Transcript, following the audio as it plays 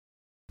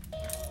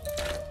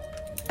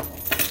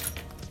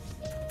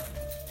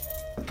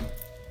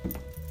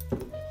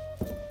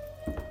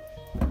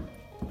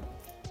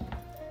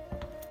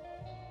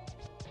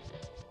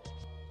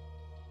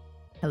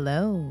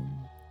Hello.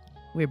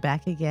 We're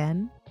back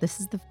again. This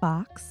is the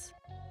Fox,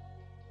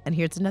 and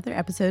here's another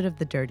episode of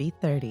the Dirty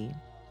 30.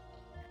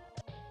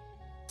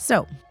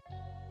 So,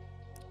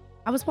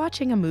 I was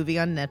watching a movie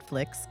on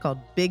Netflix called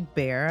Big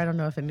Bear. I don't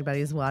know if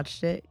anybody's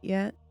watched it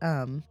yet.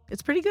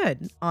 It's pretty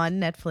good on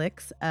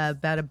Netflix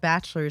about a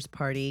bachelor's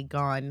party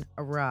gone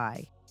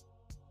awry.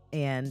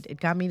 And it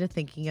got me to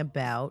thinking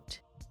about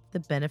the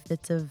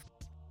benefits of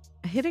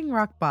hitting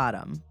rock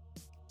bottom.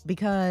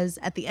 Because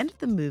at the end of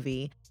the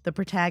movie, the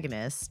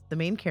protagonist, the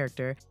main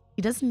character,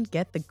 he doesn't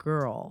get the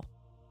girl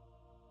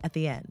at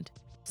the end.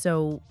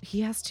 So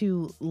he has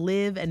to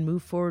live and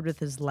move forward with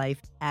his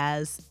life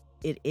as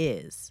it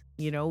is,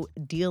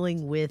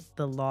 dealing with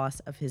the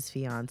loss of his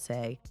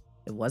fiance.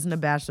 It wasn't a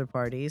bachelor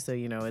party, so,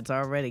 it's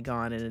already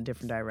gone in a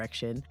different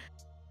direction.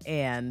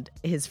 And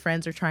his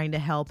friends are trying to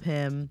help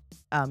him,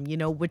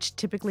 which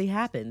typically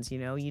happens.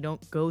 You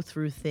don't go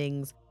through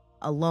things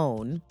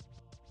alone.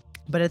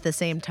 But at the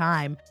same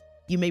time,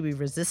 you may be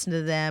resistant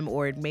to them,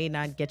 or it may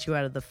not get you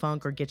out of the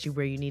funk or get you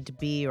where you need to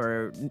be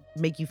or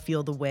make you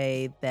feel the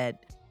way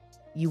that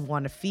you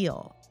want to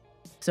feel.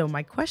 So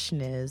my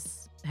question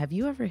is, have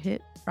you ever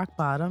hit rock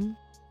bottom?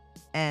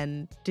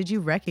 And did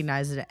you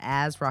recognize it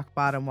as rock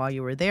bottom while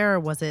you were there? Or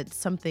was it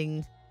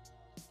something,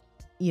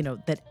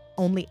 that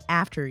only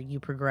after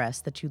you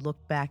progressed that you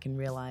looked back and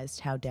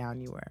realized how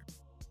down you were?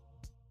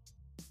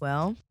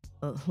 Well,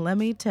 let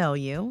me tell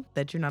you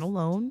that you're not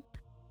alone.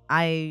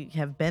 I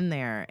have been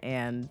there,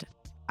 and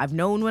I've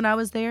known when I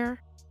was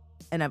there,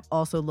 and I've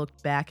also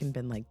looked back and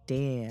been like,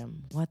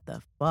 damn, what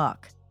the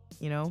fuck,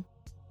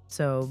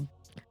 So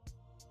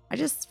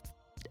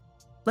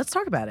let's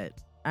talk about it.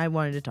 I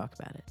wanted to talk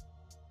about it.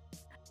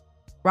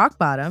 Rock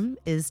bottom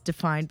is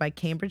defined by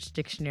Cambridge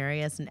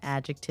Dictionary as an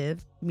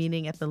adjective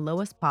meaning at the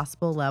lowest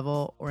possible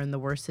level or in the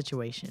worst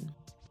situation.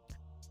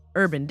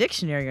 Urban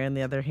Dictionary, on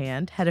the other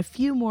hand, had a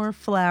few more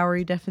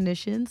flowery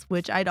definitions,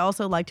 which I'd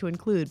also like to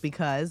include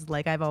because,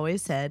 like I've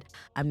always said,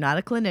 I'm not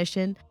a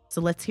clinician,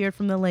 so let's hear it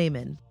from the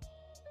layman.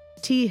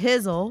 T.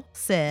 Hizzle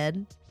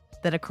said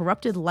that a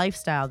corrupted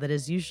lifestyle that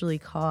is usually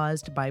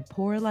caused by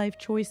poor life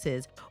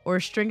choices or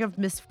a string of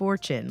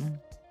misfortune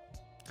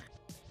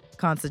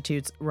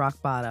constitutes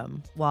rock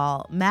bottom,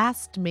 while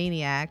Masked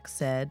Maniac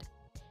said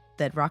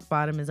that rock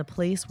bottom is a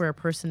place where a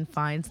person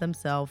finds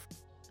themselves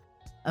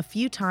a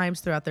few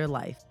times throughout their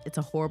life. It's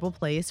a horrible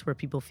place where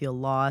people feel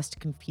lost,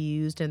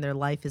 confused, and their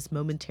life is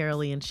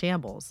momentarily in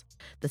shambles.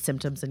 The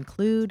symptoms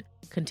include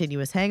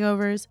continuous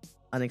hangovers,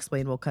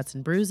 unexplainable cuts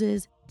and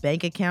bruises,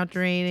 bank account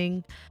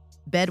draining,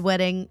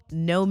 bedwetting,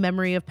 no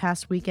memory of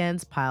past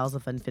weekends, piles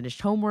of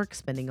unfinished homework,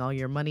 spending all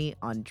your money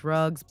on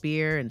drugs,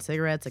 beer, and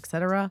cigarettes,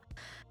 etc.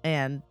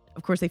 And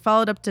of course, they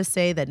followed up to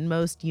say that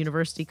most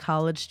university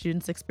college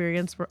students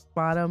experience rock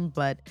bottom,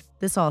 but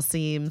this all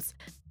seems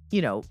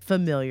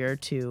familiar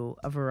to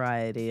a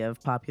variety of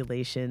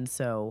populations.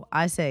 So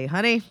I say,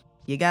 honey,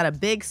 you got a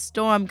big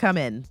storm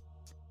coming.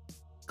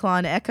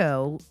 Klon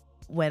Echo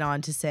went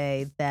on to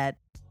say that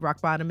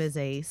rock bottom is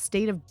a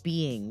state of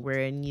being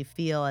wherein you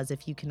feel as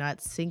if you cannot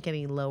sink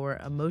any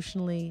lower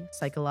emotionally,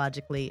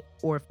 psychologically,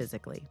 or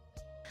physically.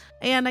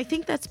 And I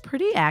think that's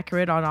pretty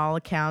accurate on all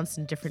accounts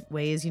in different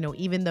ways,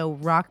 even though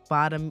rock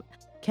bottom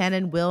can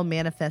and will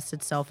manifest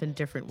itself in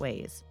different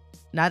ways.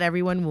 Not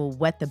everyone will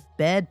wet the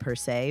bed per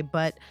se,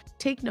 but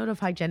take note of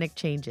hygienic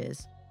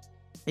changes.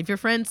 If your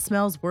friend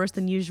smells worse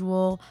than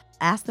usual,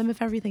 ask them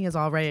if everything is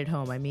all right at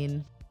home. I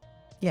mean,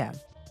 yeah,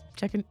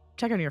 check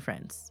on your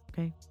friends,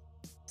 okay?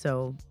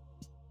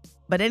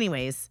 But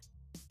anyways,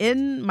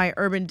 in my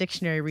Urban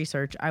Dictionary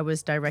research, I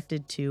was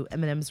directed to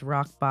Eminem's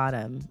Rock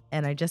Bottom,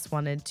 and I just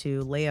wanted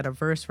to lay out a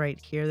verse right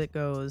here that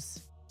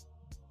goes,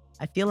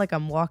 I feel like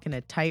I'm walking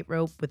a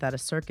tightrope without a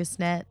circus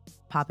net,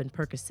 popping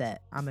Percocet.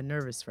 I'm a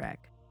nervous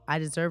wreck. I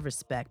deserve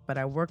respect, but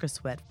I work a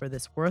sweat for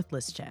this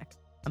worthless check.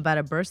 I'm about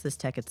to burst this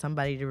tech at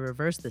somebody to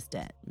reverse this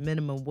debt.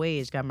 Minimum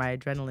wage got my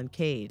adrenaline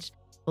caged,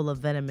 full of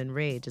venom and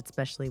rage,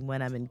 especially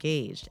when I'm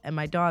engaged. And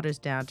my daughter's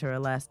down to her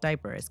last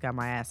diaper. It's got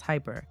my ass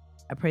hyper.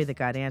 I pray that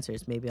God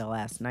answers. Maybe I'll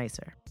ask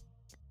nicer.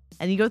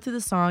 And you go through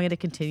the song and it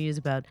continues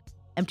about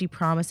empty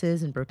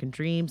promises and broken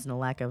dreams and a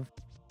lack of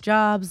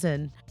jobs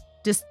and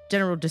just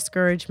general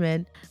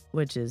discouragement,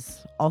 which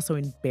is also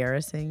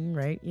embarrassing,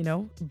 right?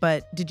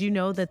 But did you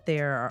know that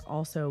there are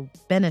also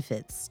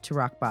benefits to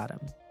rock bottom?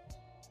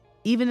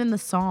 Even in the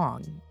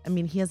song. I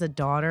mean, he has a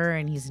daughter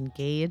and he's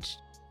engaged.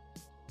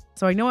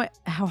 So I know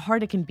how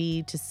hard it can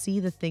be to see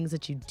the things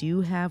that you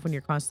do have when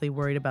you're constantly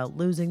worried about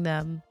losing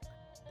them.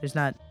 There's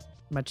not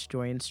much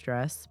joy and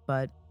stress,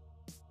 but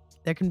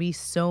there can be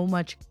so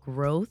much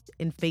growth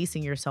in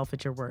facing yourself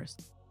at your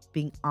worst,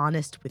 being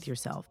honest with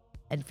yourself,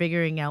 and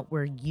figuring out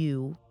where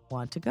you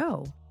want to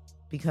go.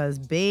 Because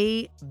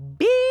baby,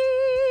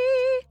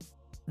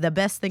 the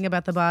best thing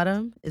about the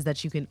bottom is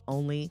that you can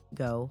only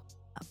go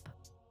up.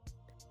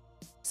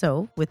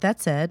 So with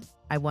that said,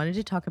 I wanted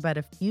to talk about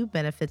a few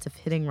benefits of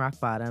hitting rock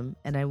bottom,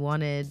 and I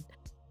wanted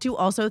To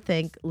also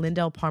thank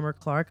Lindell Palmer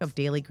Clark of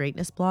Daily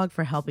Greatness blog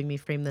for helping me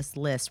frame this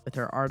list with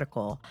her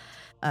article.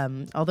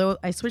 Although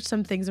I switched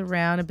some things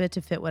around a bit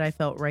to fit what I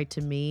felt right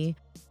to me,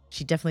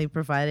 she definitely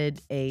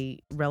provided a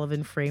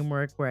relevant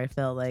framework where I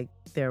felt like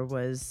there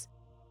was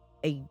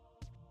a,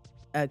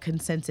 a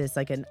consensus,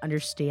 like an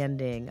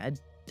understanding,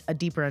 a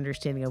deeper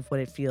understanding of what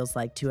it feels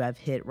like to have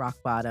hit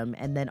rock bottom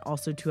and then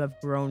also to have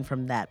grown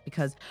from that,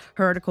 because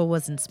her article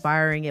was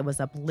inspiring, it was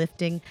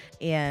uplifting,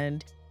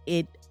 and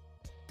it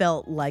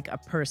felt like a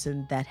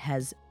person that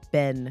has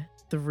been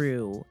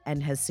through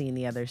and has seen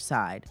the other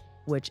side,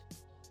 which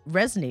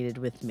resonated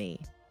with me.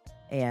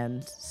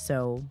 And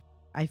so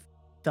I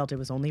felt it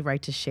was only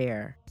right to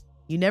share.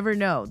 You never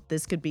know.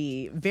 This could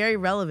be very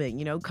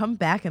relevant. Come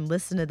back and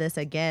listen to this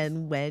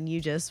again when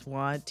you just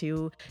want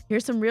to hear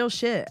some real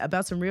shit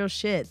about some real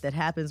shit that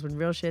happens when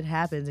real shit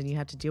happens and you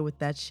have to deal with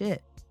that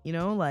shit.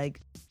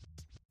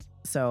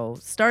 So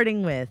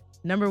starting with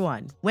number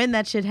 1, when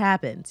that shit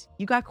happens,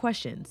 you got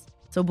questions.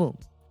 So boom,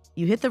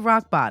 you hit the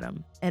rock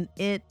bottom and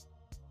it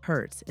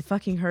hurts. It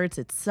fucking hurts.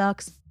 It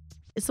sucks.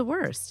 It's the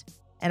worst.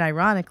 And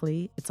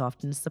ironically, it's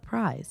often a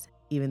surprise.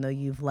 Even though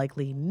you've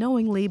likely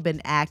knowingly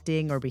been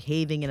acting or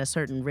behaving in a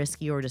certain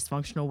risky or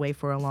dysfunctional way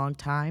for a long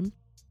time.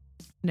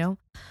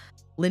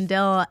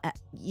 Lindell,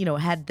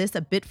 had this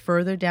a bit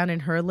further down in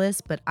her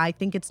list, but I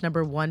think it's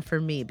number 1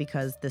 for me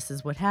because this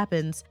is what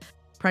happens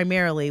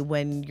primarily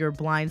when you're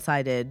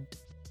blindsided,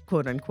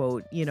 quote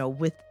unquote,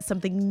 with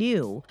something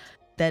new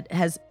that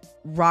has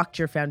rocked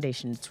your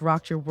foundation. It's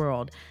rocked your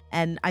world.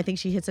 And I think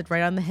she hits it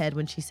right on the head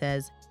when she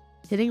says,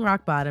 hitting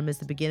rock bottom is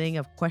the beginning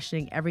of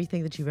questioning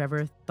everything that you've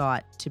ever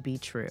thought to be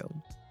true.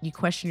 You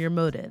question your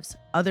motives,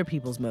 other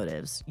people's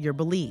motives, your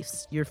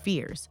beliefs, your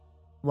fears,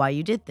 why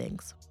you did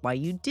things, why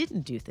you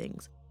didn't do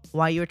things,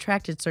 why you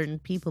attracted certain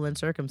people and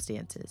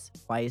circumstances,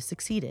 why you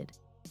succeeded,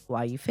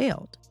 why you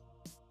failed.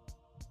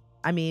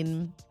 I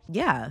mean,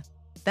 yeah,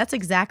 that's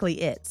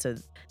exactly it. So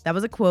that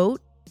was a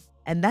quote,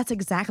 and that's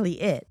exactly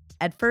it.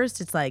 At first,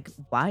 it's like,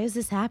 why is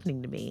this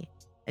happening to me?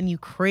 And you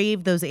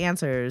crave those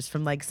answers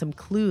from some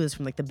clues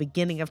from the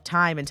beginning of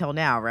time until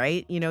now,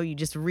 right? You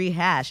just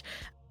rehash.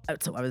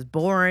 So I was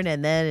born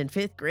and then in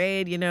 5th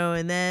grade,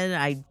 and then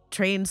I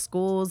trained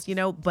schools,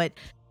 but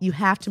you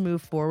have to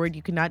move forward.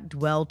 You cannot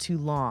dwell too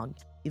long.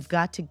 You've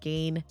got to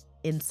gain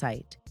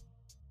insight.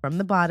 From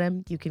the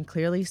bottom, you can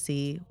clearly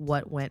see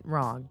what went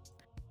wrong.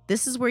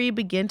 This is where you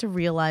begin to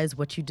realize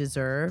what you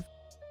deserve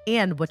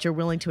and what you're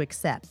willing to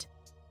accept.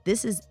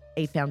 This is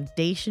a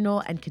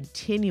foundational and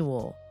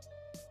continual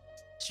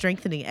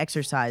strengthening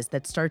exercise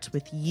that starts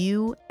with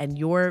you and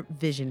your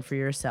vision for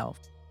yourself.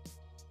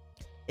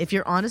 If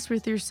you're honest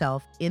with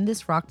yourself in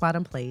this rock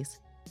bottom place,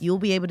 you'll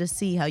be able to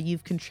see how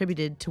you've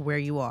contributed to where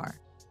you are.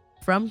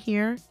 From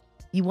here,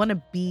 you want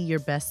to be your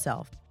best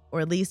self, or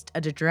at least a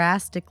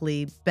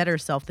drastically better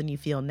self than you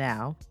feel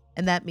now.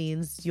 And that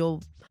means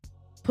you'll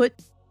put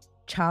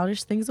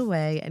childish things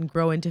away and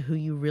grow into who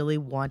you really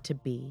want to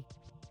be.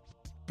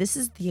 This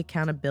is the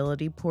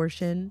accountability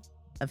portion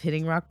of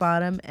hitting rock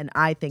bottom, and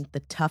I think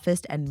the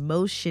toughest and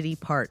most shitty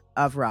part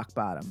of rock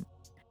bottom.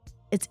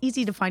 It's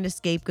easy to find a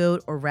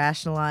scapegoat or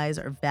rationalize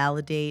or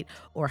validate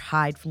or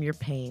hide from your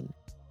pain,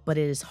 but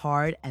it is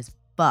hard as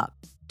fuck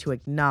to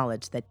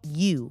acknowledge that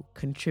you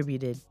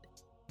contributed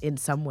in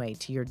some way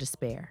to your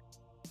despair.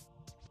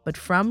 But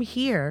from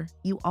here,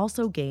 you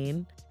also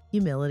gain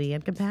humility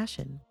and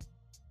compassion.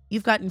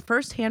 You've gotten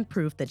firsthand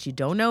proof that you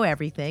don't know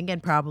everything,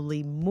 and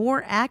probably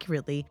more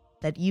accurately,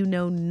 that you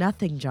know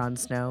nothing, Jon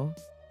Snow.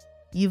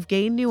 You've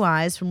gained new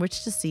eyes from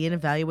which to see and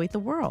evaluate the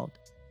world.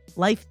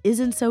 Life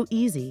isn't so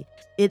easy.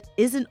 It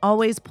isn't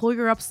always pull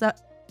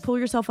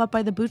yourself up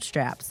by the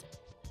bootstraps.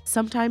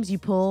 Sometimes you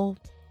pull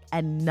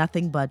and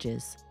nothing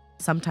budges.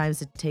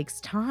 Sometimes it takes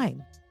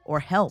time or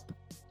help.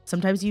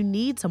 Sometimes you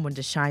need someone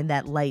to shine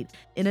that light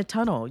in a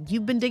tunnel.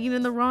 You've been digging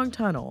in the wrong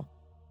tunnel,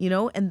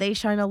 and they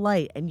shine a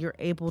light and you're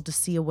able to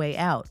see a way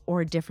out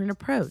or a different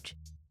approach.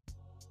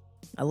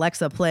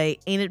 Alexa, play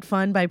Ain't It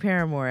Fun by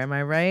Paramore. Am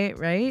I right?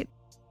 Right?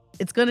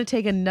 It's going to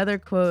take another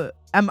quote.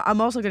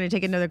 I'm also going to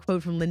take another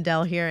quote from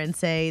Lindell here and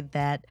say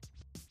that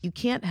you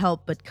can't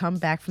help but come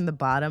back from the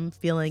bottom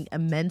feeling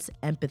immense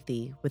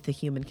empathy with the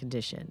human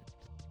condition.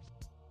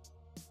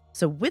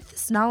 So with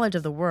this knowledge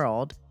of the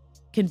world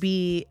can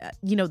be,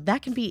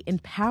 that can be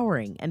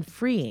empowering and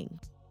freeing.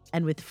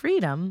 And with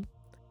freedom,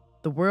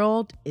 the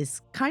world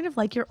is kind of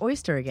like your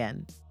oyster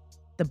again.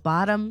 The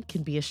bottom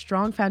can be a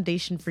strong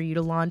foundation for you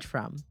to launch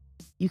from.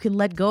 You can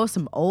let go of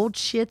some old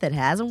shit that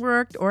hasn't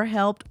worked or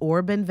helped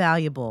or been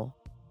valuable.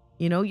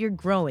 You're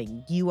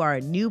growing. You are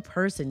a new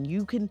person.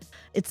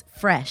 It's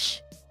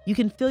fresh. You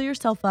can fill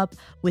yourself up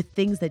with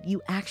things that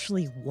you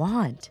actually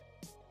want.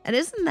 And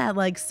isn't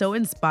that so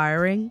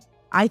inspiring?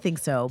 I think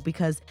so,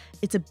 because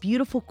it's a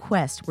beautiful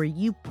quest where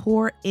you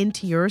pour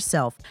into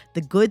yourself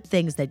the good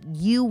things that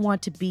you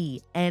want to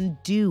be and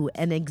do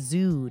and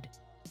exude.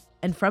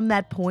 And from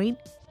that point,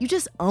 you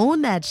just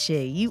own that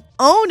shit. You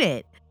own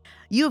it.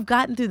 You have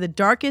gotten through the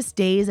darkest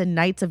days and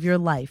nights of your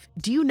life.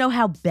 Do you know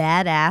how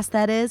badass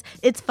that is?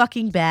 It's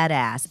fucking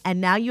badass.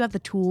 And now you have the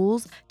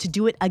tools to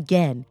do it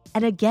again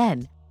and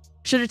again.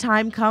 Should a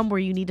time come where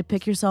you need to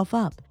pick yourself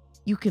up,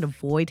 you can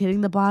avoid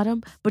hitting the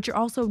bottom, but you're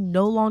also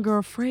no longer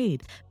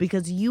afraid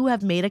because you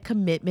have made a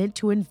commitment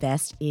to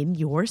invest in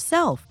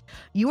yourself.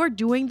 You are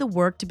doing the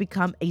work to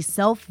become a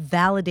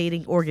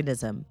self-validating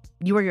organism.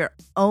 You are your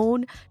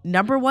own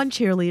number one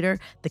cheerleader,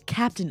 the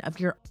captain of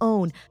your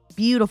own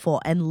beautiful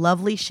and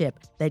lovely ship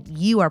that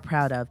you are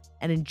proud of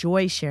and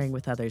enjoy sharing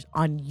with others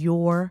on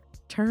your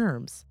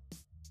terms.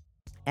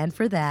 And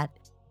for that,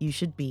 you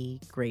should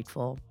be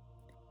grateful.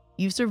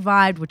 You've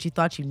survived what you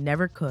thought you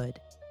never could.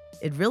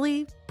 It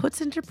really puts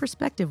into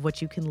perspective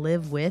what you can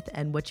live with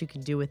and what you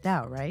can do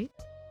without, right?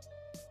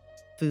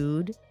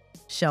 Food,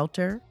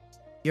 shelter,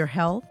 your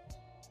health,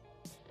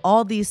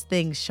 all these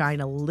things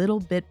shine a little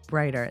bit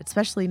brighter,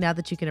 especially now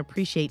that you can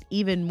appreciate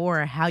even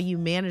more how you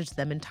managed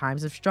them in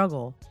times of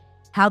struggle,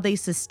 how they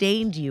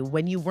sustained you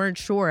when you weren't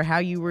sure how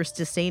you were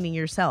sustaining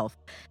yourself,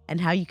 and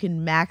how you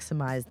can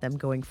maximize them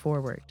going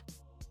forward.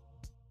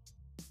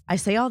 I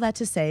say all that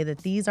to say that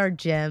these are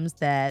gems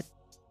that,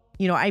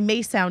 I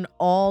may sound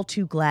all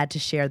too glad to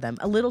share them,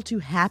 a little too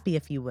happy,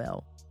 if you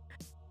will,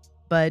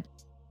 but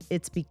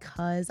it's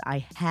because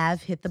I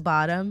have hit the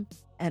bottom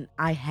and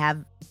I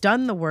have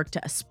done the work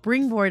to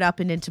springboard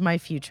up and into my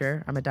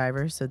future. I'm a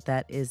diver, so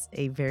that is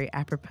a very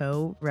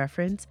apropos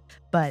reference,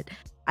 but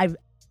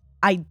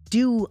I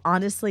do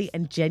honestly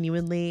and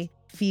genuinely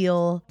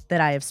feel that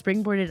I have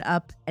springboarded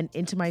up and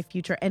into my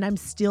future, and I'm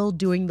still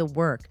doing the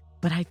work,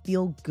 but I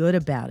feel good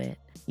about it.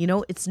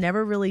 It's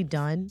never really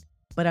done,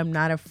 but I'm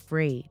not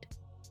afraid.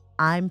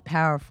 I'm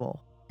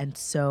powerful, and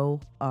so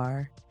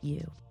are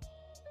you.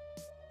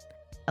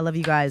 I love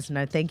you guys, and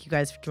I thank you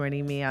guys for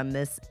joining me on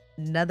this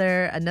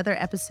another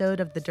episode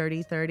of the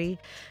Dirty 30.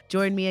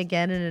 Join me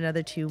again in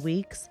another 2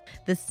 weeks.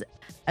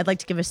 I'd like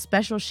to give a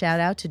special shout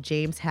out to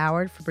James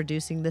Howard for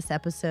producing this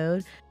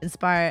episode.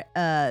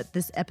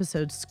 This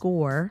episode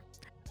score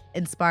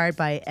inspired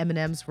by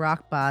Eminem's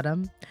Rock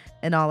Bottom,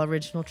 an all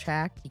original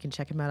track. You can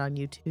check him out on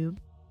YouTube.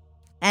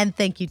 And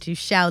thank you to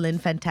Shaolin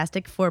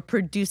Fantastic for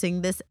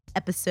producing this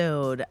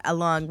episode,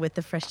 along with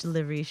the Fresh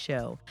Delivery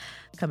Show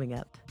coming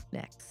up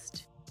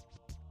next.